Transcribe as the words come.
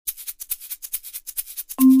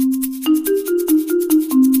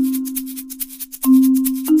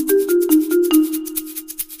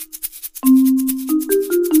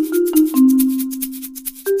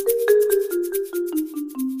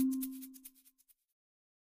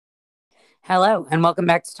Hello, and welcome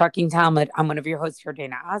back to Talking Talmud. I'm one of your hosts here,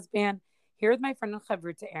 Dana Osban, here with my friend and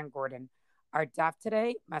Chavruta Ann Gordon. Our daf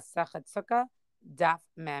today, Masachet Sukkah, daf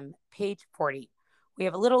mem, page 40. We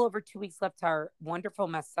have a little over 2 weeks left to our wonderful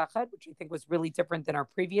Masachet, which I think was really different than our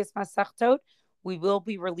previous Masachtot. We will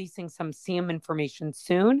be releasing some Siyum information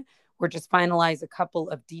soon. We're just finalize a couple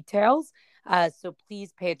of details, so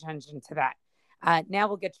please pay attention to that. Now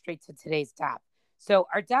we'll get straight to today's daf. So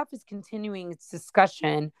our daf is continuing its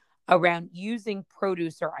discussion around using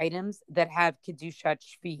produce or items that have kedushat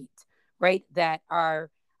shvit, right? That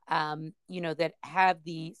are, that have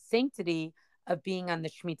the sanctity of being on the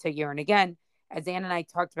Shemitah year. And again, as Ann and I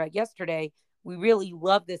talked about yesterday, we really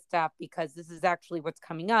love this stuff because this is actually what's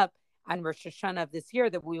coming up on Rosh Hashanah of this year,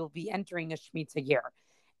 that we will be entering a Shemitah year.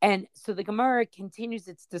 And so the Gemara continues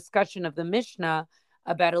its discussion of the Mishnah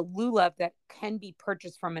about a lulav that can be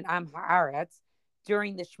purchased from an Am Haaretz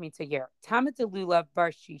during the Shemitah year. Tamat lulav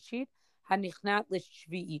bar shishit hanichnat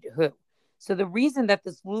l'shvi'it hu. So the reason that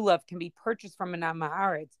this lulav can be purchased from an Am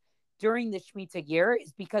Haaretz during the Shemitah year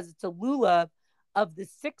is because it's a lulav of the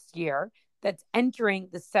 6th year that's entering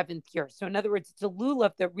the 7th year. So in other words, it's a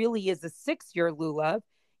lulav that really is a 6-year lulav,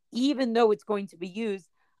 even though it's going to be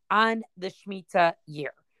used on the Shemitah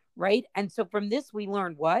year, right? And so from this we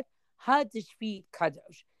learn what? Ha d'shvi'it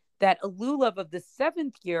kadosh, that a lulav of the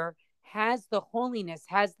 7th year has the holiness,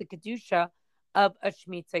 has the kedusha of a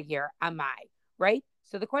Shemitah year, amai, right?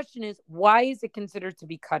 So the question is, why is it considered to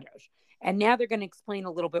be kadosh? And now they're going to explain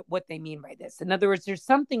a little bit what they mean by this. In other words, there's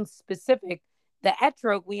something specific. The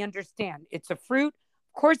etrog, we understand. It's a fruit.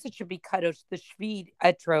 Of course, it should be kadosh, the shvid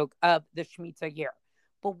etrog of the Shemitah year.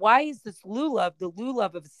 But why is this lulav, the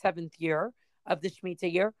lulav of the 7th year of the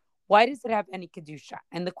Shemitah year, why does it have any kedusha?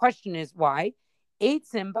 And the question is why?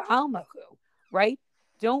 Eitzim ba'almahu, right?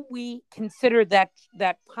 Don't we consider that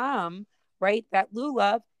palm, right? That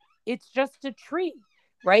lulav, it's just a tree,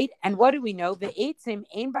 right? And what do we know? The eitzim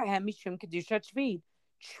ein bahem mishum kedushat shvid.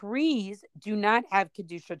 Trees do not have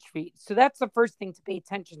kedushat shvid. So that's the first thing to pay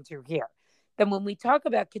attention to here. Then when we talk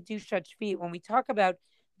about kedushat shvid, when we talk about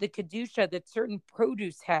the kedusha that certain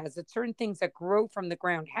produce has, that certain things that grow from the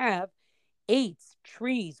ground have, eights,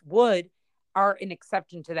 trees, wood are an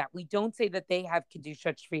exception to that. We don't say that they have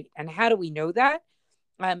kedushat shvid. And how do we know that?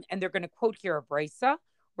 And they're going to quote here a brisa,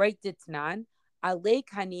 right? Ditnan, ale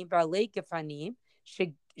kanim v'ale gefanim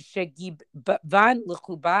shegibvan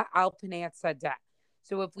l'chuba al pnei tzada.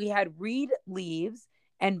 So if we had reed leaves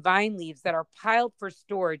and vine leaves that are piled for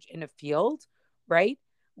storage in a field, right?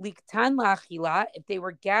 Liktan la'achila, if they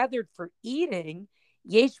were gathered for eating,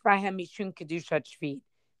 yesh bahem mishun kedushat shvid,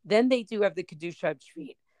 then they do have the kedushat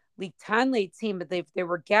shvid. Liktan leitzim, but if they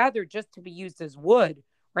were gathered just to be used as wood,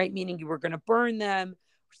 right? Meaning you were going to burn them,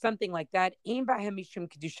 or something like that. Ein bahem mishum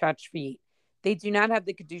kedushat shvit. They do not have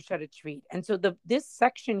the kedushat shvit. And so this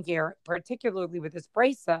section here, particularly with this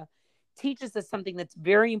brisa, teaches us something that's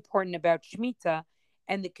very important about Shemitah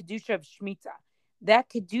and the kedusha of Shemitah. That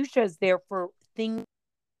kedusha is there for things to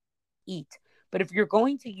eat. But if you're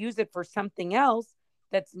going to use it for something else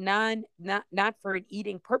that's not for an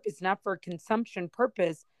eating purpose, not for a consumption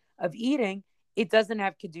purpose of eating, it doesn't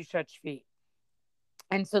have kedushat shvit.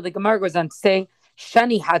 And so the Gemara goes on to say,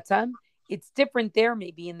 Shani Hatam, it's different there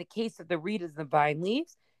maybe in the case of the reed and the vine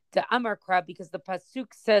leaves, to Amar Kra, because the Pasuk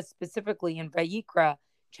says specifically in Vayikra,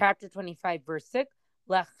 chapter 25, verse 6,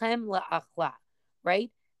 Lachem la'achla,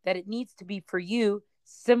 right? That it needs to be for you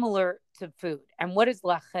similar to food. And what does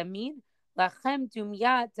lachem mean? Lachem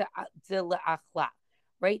dumya de la'achla,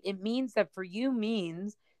 right? It means that for you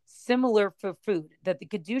means similar for food, that the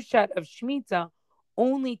Kedushat of Shemitah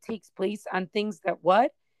only takes place on things that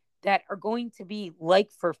are going to be like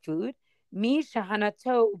for food. Mi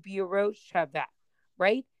shahanato biuro shavat,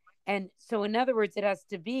 right? And so in other words, it has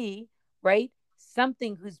to be, right,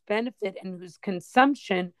 something whose benefit and whose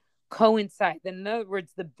consumption coincide. In other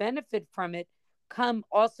words, the benefit from it come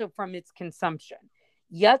also from its consumption.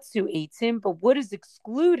 Yatsu eitzim, but what is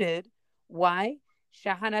excluded? Why?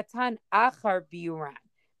 Shahanatan achar biuran,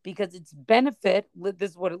 because its benefit,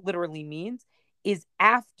 this is what it literally means, is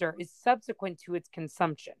subsequent to its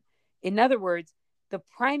consumption. In other words, the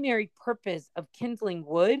primary purpose of kindling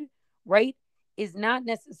wood, right, is not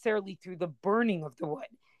necessarily through the burning of the wood.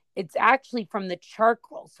 It's actually from the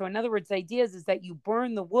charcoal. So in other words, the idea is that you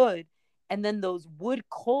burn the wood and then those wood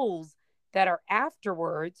coals that are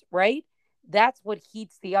afterwards, right, that's what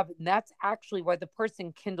heats the oven. That's actually why the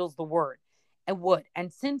person kindles the wood.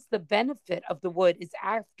 And since the benefit of the wood is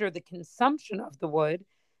after the consumption of the wood,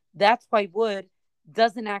 that's why wood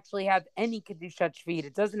doesn't actually have any kedushat shvit.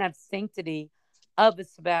 It doesn't have sanctity of a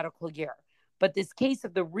sabbatical year. But this case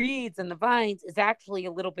of the reeds and the vines is actually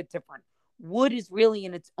a little bit different. Wood is really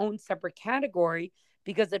in its own separate category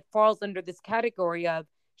because it falls under this category of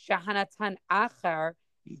shahanatan achar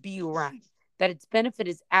biuran, that its benefit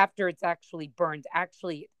is after it's actually burned,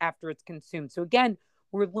 actually after it's consumed. So again,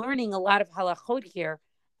 we're learning a lot of halachot here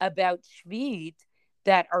about shvit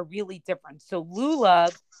that are really different. So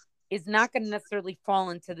lulav is not going to necessarily fall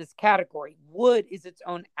into this category. Wood is its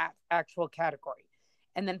own actual category.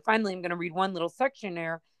 And then finally, I'm going to read one little section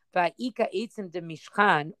there. Va'ika eitzim de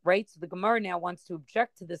mishkan, right? So the Gemara now wants to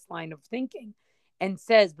object to this line of thinking and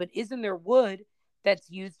says, but isn't there wood that's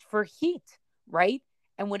used for heat, right?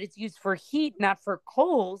 And when it's used for heat, not for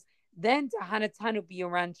coals, then tahanatanu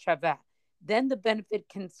biyoran shaveh. Then the benefit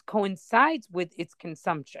coincides with its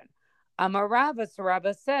consumption. Amarava,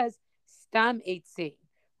 Sarava says, stam eitzi,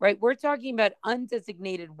 right? We're talking about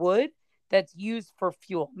undesignated wood that's used for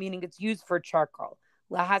fuel, meaning it's used for charcoal.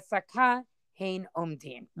 Lahasaka hein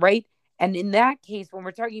omdim, right? And in that case, when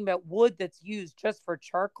we're talking about wood that's used just for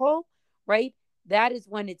charcoal, right? That is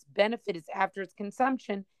when its benefit is after its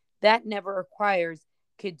consumption. That never requires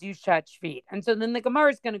kedushat shvit. And so then the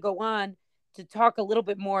Gemara is going to go on to talk a little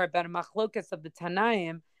bit more about a machlokas of the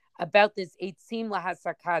Tanaim about this eitzim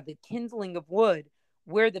lahasaka, the kindling of wood,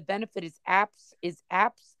 where the benefit is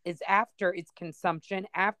after its consumption,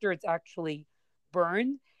 after it's actually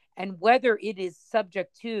burned, and whether it is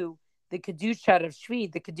subject to the kedushat of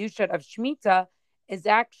shvit, the kedushat of shmita, is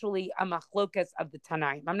actually a machlokas of the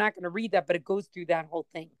Tanaim. I'm not going to read that, but it goes through that whole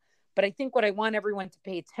thing. But I think what I want everyone to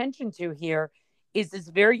pay attention to here is this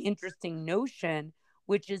very interesting notion,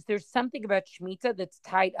 which is there's something about shmita that's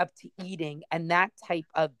tied up to eating and that type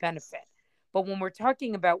of benefit. But when we're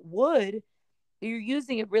talking about wood, you're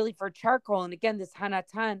using it really for charcoal. And again, this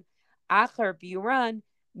hanatan achar biuran,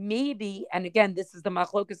 maybe, and again, this is the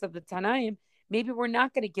machlokas of the Tanaim, maybe we're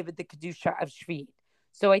not going to give it the kedusha of shvit.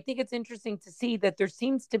 So I think it's interesting to see that there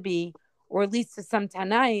seems to be, or at least to some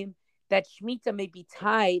Tanaim, that shmita may be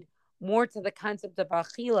tied more to the concept of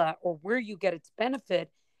achila, or where you get its benefit,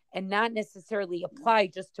 and not necessarily apply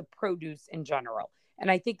just to produce in general.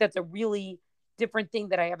 And I think that's a really different thing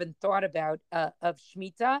that I haven't thought about of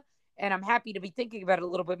shmita. And I'm happy to be thinking about it a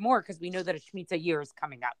little bit more because we know that a shmita year is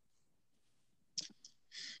coming up.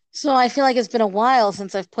 So I feel like it's been a while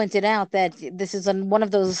since I've pointed out that this is one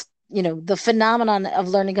of those, the phenomenon of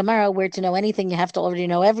learning Gemara, where to know anything, you have to already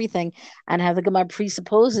know everything, and how the Gemara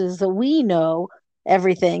presupposes that we know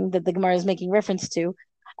everything that the Gemara is making reference to.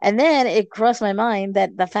 And then it crossed my mind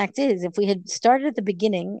that the fact is, if we had started at the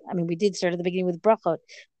beginning, I mean, we did start at the beginning with brachot,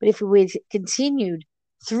 but if we had continued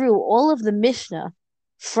through all of the Mishnah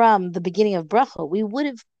from the beginning of brachot, we would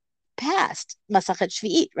have passed Masachet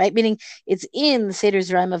Shvi'it, right? Meaning it's in the Seder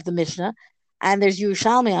Zeraim of the Mishnah, and there's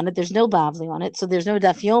Yerushalmi on it. There's no Bavli on it, so there's no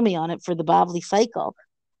Daf Yomi on it for the Bavli cycle.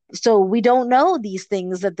 So we don't know these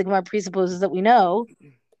things that the Gemara presupposes that we know,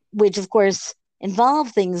 which of course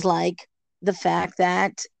involve things like the fact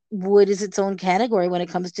that wood is its own category when it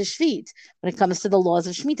comes to Shvit, when it comes to the laws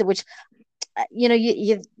of Shemitah, which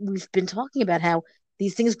we've been talking about how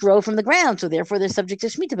these things grow from the ground, so therefore they're subject to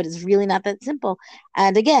Shemitah, but it's really not that simple.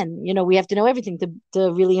 And again, we have to know everything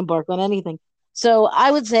to really embark on anything. So I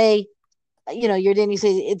would say, you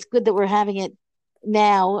say it's good that we're having it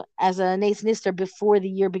now as a Nes Nister before the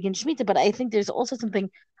year begins Shemitah, but I think there's also something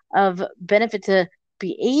of benefit to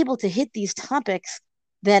be able to hit these topics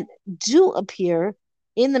that do appear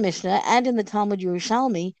in the Mishnah and in the Talmud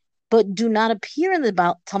Yerushalmi, but do not appear in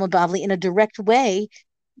the Talmud Bavli in a direct way,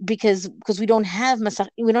 because we don't have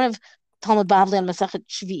Talmud Bavli on Masachet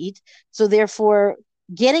Shvi'it, so therefore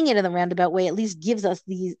getting it in the roundabout way at least gives us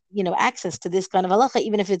these access to this kind of halacha,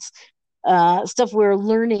 even if it's stuff we're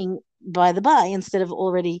learning by the by instead of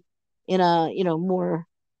already in a more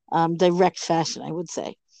direct fashion, I would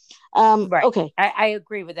say. Right. Okay. I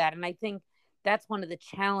agree with that, and I think that's one of the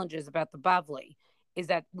challenges about the Bavli is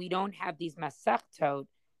that we don't have these masechtot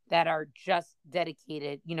that are just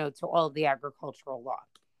dedicated, to all of the agricultural law.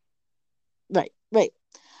 Right.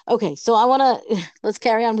 Okay, so I want to let's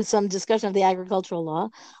carry on with some discussion of the agricultural law.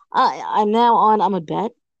 I'm now on Amud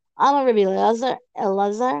Bet. Amar Rabbi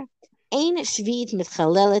Elazar, ein shvit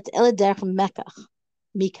mitchalelet ele derech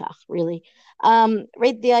mikach, really.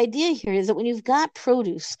 Right. The idea here is that when you've got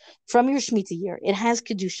produce from your Shemitah year, it has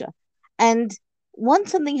kedusha, and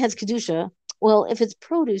once something has kedusha, well, if it's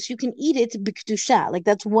produce, you can eat it b'kedusha. Like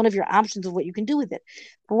that's one of your options of what you can do with it.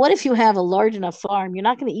 But what if you have a large enough farm? You're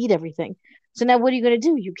not going to eat everything. So now what are you going to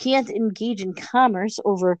do? You can't engage in commerce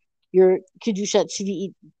over your kedushat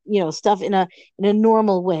shvi'it, stuff in a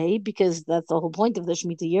normal way, because that's the whole point of the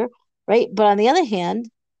Shemitah year, right? But on the other hand,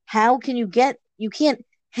 how can you can't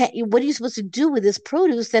what are you supposed to do with this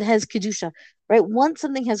produce that has kedusha, right? Once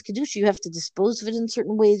something has kedusha, you have to dispose of it in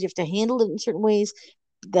certain ways. You have to handle it in certain ways.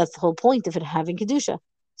 That's the whole point of it having kedusha.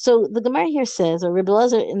 So the Gemara here says, or Rebbe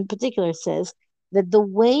Lazar in particular says, that the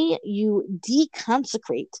way you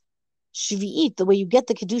deconsecrate shvi'it, the way you get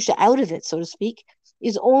the kedusha out of it, so to speak,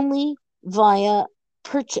 is only via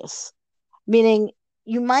purchase. Meaning,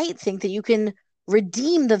 you might think that you can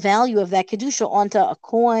redeem the value of that kedusha onto a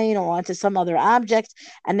coin or onto some other object,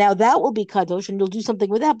 and now that will be kadosh, and you'll do something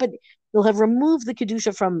with that. But you'll have removed the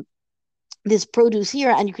kedusha from this produce here,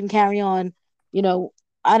 and you can carry on, you know,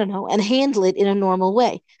 I don't know, and handle it in a normal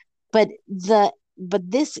way. But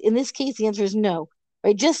this in this case, the answer is no.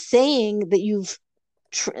 Right? Just saying that you've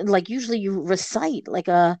like usually you recite like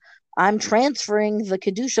a I'm transferring the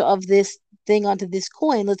kedusha of this thing onto this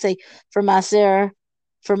coin. Let's say for maser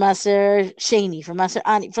sheni, for maser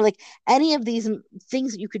ani, for like any of these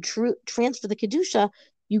things that you could transfer the kedusha,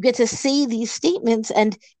 you get to say these statements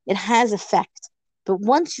and it has effect. But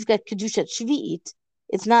once you've got kedusha shvi'it,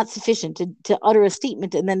 it's not sufficient to utter a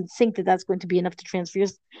statement and then think that that's going to be enough to transfer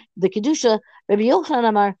the kedusha. Rabbi Yochanan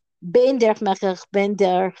Amar ben derech mekach ben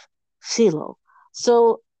derech silo.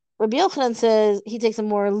 So Rabbi Yochanan says he takes a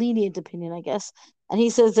more lenient opinion, I guess, and he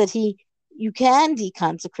says that you can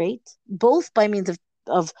deconsecrate both by means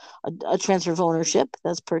of a transfer of ownership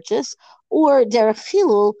that's purchase, or derech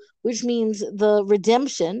chilul, which means the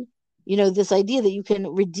redemption. You know, this idea that you can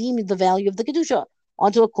redeem the value of the kedusha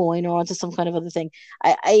onto a coin or onto some kind of other thing.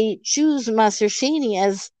 I choose Maser Sheni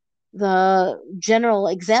as the general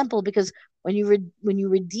example because when you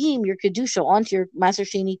redeem your kedusha onto your Maser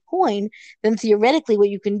Sheni coin, then theoretically what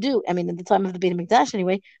you can do, I mean, at the time of the Beit HaMikdash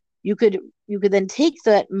anyway, you could then take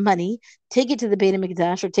that money, take it to the Beit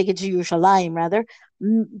HaMikdash or take it to Yerushalayim rather,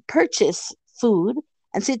 purchase food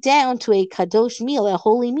and sit down to a kadosh meal, a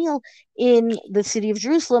holy meal in the city of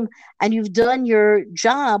Jerusalem, and you've done your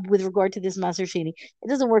job with regard to this Maser Sheni. It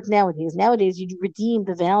doesn't work nowadays. Nowadays, you redeem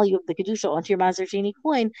the value of the kedusha onto your Maser Sheni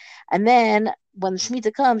coin, and then when the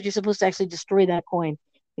Shemitah comes, you're supposed to actually destroy that coin.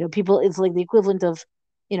 You know, people, it's like the equivalent of,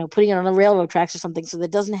 you know, putting it on the railroad tracks or something, so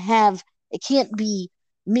that it can't be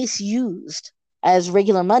misused as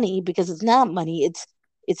regular money because it's not money.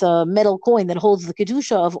 It's a metal coin that holds the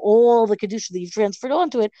kedusha of all the kedusha that you've transferred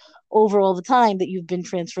onto it over all the time that you've been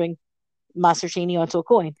transferring Maser Sheni onto a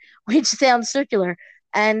coin, which sounds circular.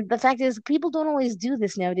 And the fact is, people don't always do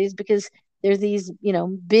this nowadays because there's these, you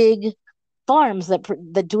know, big farms that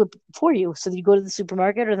do it for you. So you go to the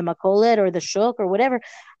supermarket or the makolet or the shuk or whatever,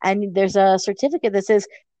 and there's a certificate that says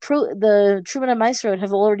the Truman and Maasrot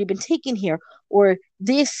have already been taken here, or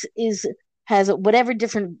this has whatever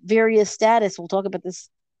different various status. We'll talk about this,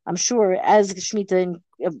 I'm sure, as the Shemitah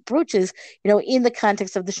approaches, you know, in the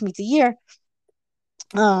context of the Shemitah year.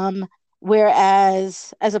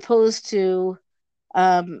 Whereas, as opposed to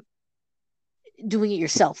doing it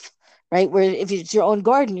yourself, right? Where if it's your own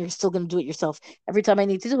garden, you're still going to do it yourself. Every time I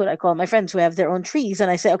need to do it, I call my friends who have their own trees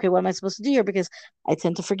and I say, okay, what am I supposed to do here? Because I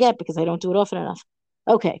tend to forget because I don't do it often enough.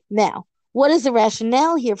 Okay, now, what is the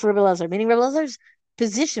rationale here for Rebbe Lazar? Meaning Rebbe Lazar's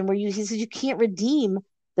position where he says you can't redeem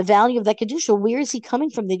the value of that kedusha. Where is he coming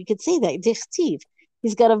from that you could say that? Dichtiv.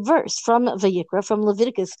 He's got a verse from Vayikra, from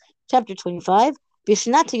Leviticus chapter 25,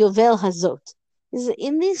 Bishnat Yovel Hazot. This is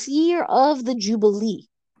in this year of the Jubilee,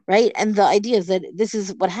 right? And the idea is that this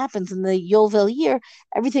is what happens in the Yovel year.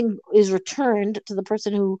 Everything is returned to the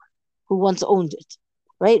person who once owned it,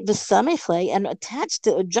 right? V'samechle, and attached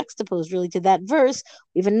to, or juxtaposed really to that verse,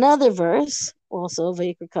 we have another verse, also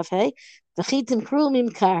Vayikra Kafhe, V'chitim kru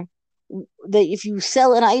mimkar, that if you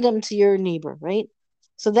sell an item to your neighbor, right?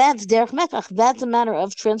 So that's derech mekach. That's a matter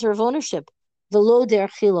of transfer of ownership. V'lo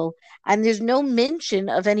derech chilul, and there's no mention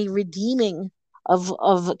of any redeeming of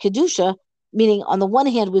kedusha. Meaning, on the one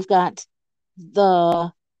hand, we've got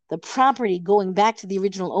the property going back to the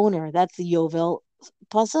original owner. That's the Yovel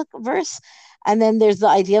pasuk verse, and then there's the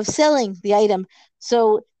idea of selling the item.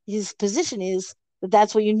 So his position is that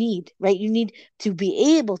that's what you need, right? You need to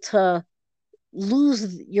be able to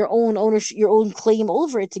lose your own ownership, your own claim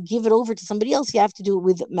over it, to give it over to somebody else. You have to do it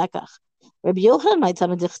with mekach. Rabbi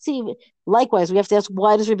Yochanan, likewise, we have to ask,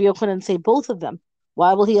 why does Rabbi Yochanan say both of them?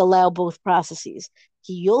 Why will he allow both processes?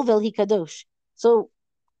 Ki yovel hi kadosh. So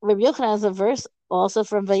Rabbi Yochanan has a verse also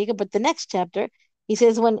from Vayikra, but the next chapter, he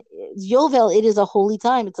says when yovel, it is a holy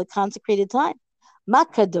time, it's a consecrated time. Ma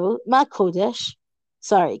kodesh,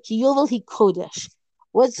 sorry, ki yovel hi kodesh.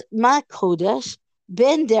 What's ma kodesh?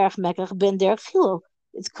 Ben derech mekach, ben derech chilul.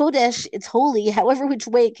 It's kodesh, it's holy, however which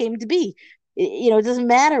way it came to be. It doesn't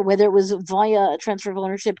matter whether it was via a transfer of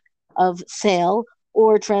ownership of sale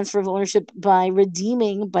or transfer of ownership by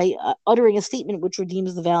uttering a statement which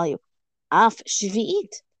redeems the value. Af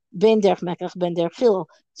shvi'it ben derech mekach ben derech chilul.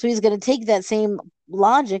 So he's going to take that same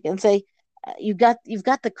logic and say, you've got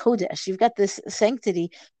the kodesh, you've got this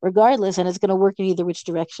sanctity, regardless, and it's going to work in either which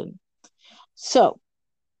direction. So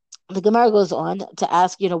the Gemara goes on to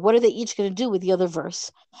ask, what are they each going to do with the other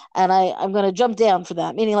verse? And I'm going to jump down for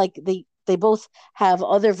that, meaning like they both have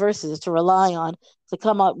other verses to rely on to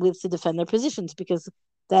come up with to defend their positions, because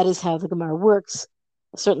that is how the Gemara works,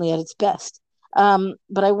 certainly at its best.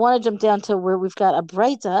 But I want to jump down to where we've got a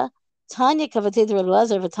Braita, Tanya Kavatei de Rabbi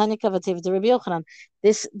Lazar, Tanya Kavatei de Rabbi Yochanan.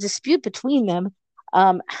 This dispute between them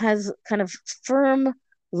has kind of firm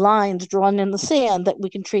lines drawn in the sand that we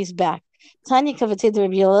can trace back. Tanya Kavatei de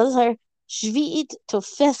Rabbi Lazar, Shvi'it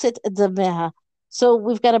tofeset dameha. So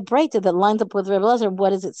we've got a Braita that lines up with Rabbi Lazar. What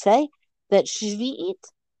does it say? That Shvi'it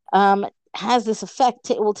has this effect.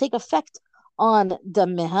 It will take effect on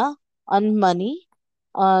dameha, on money,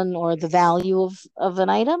 or the value of an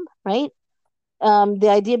item, right? The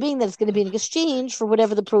idea being that it's going to be in exchange for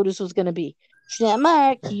whatever the produce was going to be.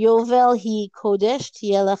 Yovel hi kodesh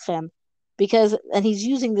tielachem, because, and he's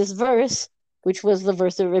using this verse, which was the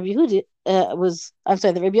verse that Rabbi Yehuda that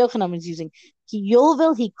Rabbi Yochanan was using.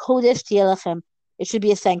 Yovel hi kodesh tielachem. It should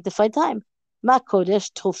be a sanctified time. Ma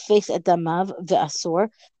kodesh tofes edamav ve'asur,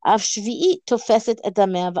 av shvi'i tofeset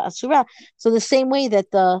edamav ve'asura. So the same way that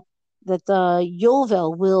the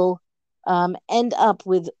Yovel will end up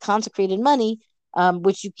with consecrated money,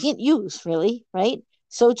 which you can't use, really, right?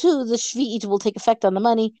 So too, the Shvi'it will take effect on the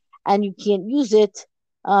money, and you can't use it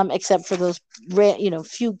except for those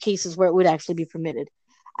few cases where it would actually be permitted.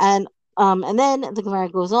 And then the Gemara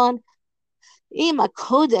goes on, אם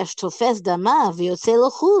הקודש תופס דמה ויוצא לו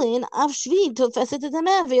חולין, אף שביעית תופסת את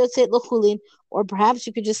דמה ויוצאת לו חולין. Or perhaps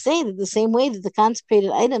you could just say that the same way that the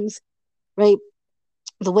consecrated items, right,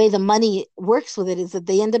 the way the money works with it is that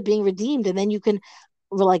they end up being redeemed, and then you can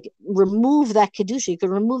remove that kedusha, you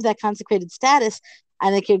can remove that consecrated status,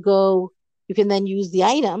 and you can then use the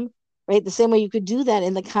item, right? The same way you could do that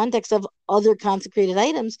in the context of other consecrated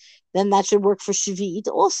items, then that should work for Shvi'it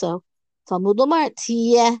also. Talmud Lomar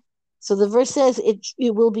tiyeh. So the verse says it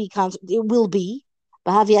will be,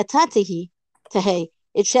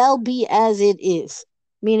 it shall be as it is,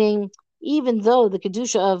 meaning even though the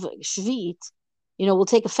kedusha of Shvi'it, will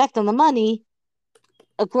take effect on the money,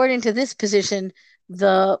 according to this position,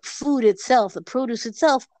 the food itself, the produce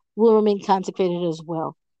itself, will remain consecrated as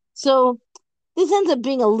well. So this ends up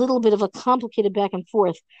being a little bit of a complicated back and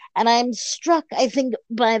forth. And I'm struck, I think,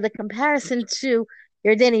 by the comparison to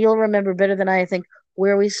Yardeni. You'll remember better than I think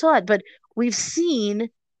where we saw it. But we've seen,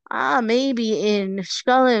 maybe in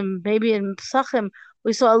Shkalim, maybe in Psachim,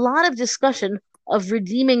 we saw a lot of discussion of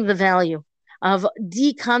redeeming the value, of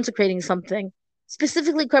deconsecrating something,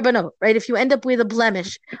 specifically korbanot, right? If you end up with a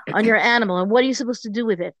blemish on your animal, and what are you supposed to do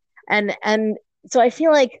with it? And so I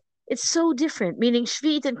feel like it's so different, meaning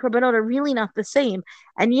Shvi'it and korbanot are really not the same.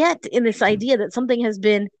 And yet, in this idea that something has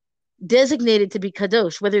been designated to be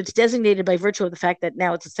kadosh, whether it's designated by virtue of the fact that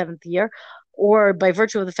now it's a seventh year, or by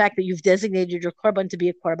virtue of the fact that you've designated your korban to be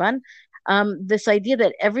a korban, this idea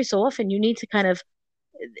that every so often you need to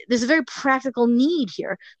there's a very practical need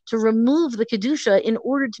here to remove the kedusha in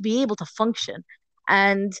order to be able to function.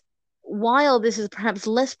 And while this is perhaps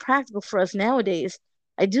less practical for us nowadays,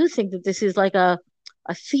 I do think that this is like a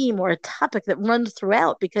theme or a topic that runs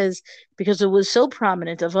throughout, because it was so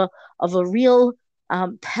prominent of a real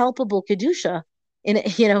palpable kedusha in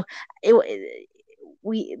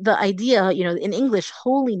the idea, in English,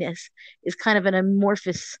 holiness is kind of an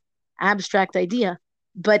amorphous, abstract idea,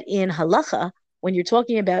 but in halacha, when you're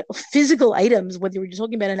talking about physical items, whether you're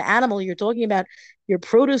talking about an animal, you're talking about your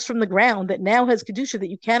produce from the ground that now has kedusha that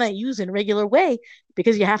you cannot use in a regular way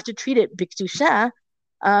because you have to treat it b'kedusha,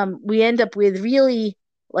 we end up with really,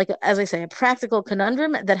 like, as I say, a practical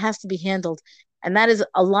conundrum that has to be handled. And that is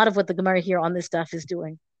a lot of what the Gemara here on this stuff is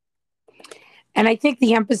doing. And I think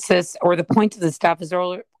the emphasis or the point of the stuff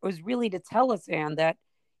was really to tell us, Anne, that,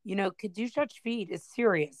 Kedusha Shvi'it is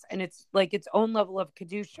serious, and it's like its own level of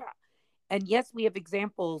Kedusha. And yes, we have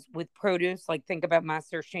examples with produce, like think about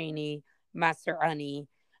Maser Sheni, Maser Ani,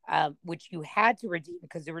 which you had to redeem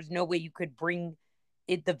because there was no way you could bring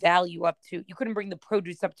the value up to, you couldn't bring the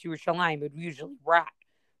produce up to Yerushalayim. It would usually rot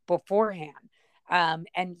beforehand.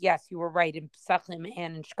 And yes, you were right. In Psachim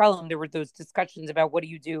and in Shkalim, there were those discussions about what do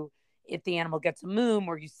you do if the animal gets a mum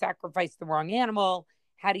or you sacrifice the wrong animal?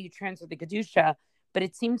 How do you transfer the Kedusha? But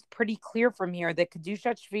it seems pretty clear from here that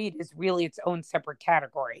Kedusha Shvi'it is really its own separate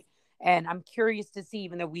category. And I'm curious to see,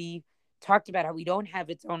 even though we talked about how we don't have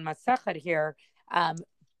its own Masachet here,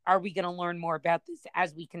 are we going to learn more about this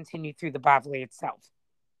as we continue through the Bavli itself?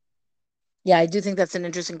 Yeah, I do think that's an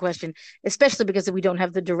interesting question, especially because we don't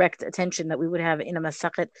have the direct attention that we would have in a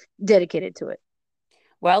Masachet dedicated to it.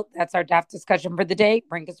 Well, that's our DAF discussion for the day.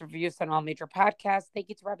 Bring us reviews on all major podcasts. Thank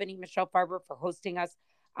you to Rabbanit Michelle Farber for hosting us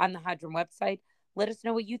on the Hadran website. Let us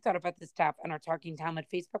know what you thought about this DAF on our Talking Talmud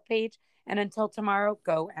Facebook page. And until tomorrow,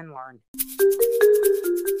 go and learn.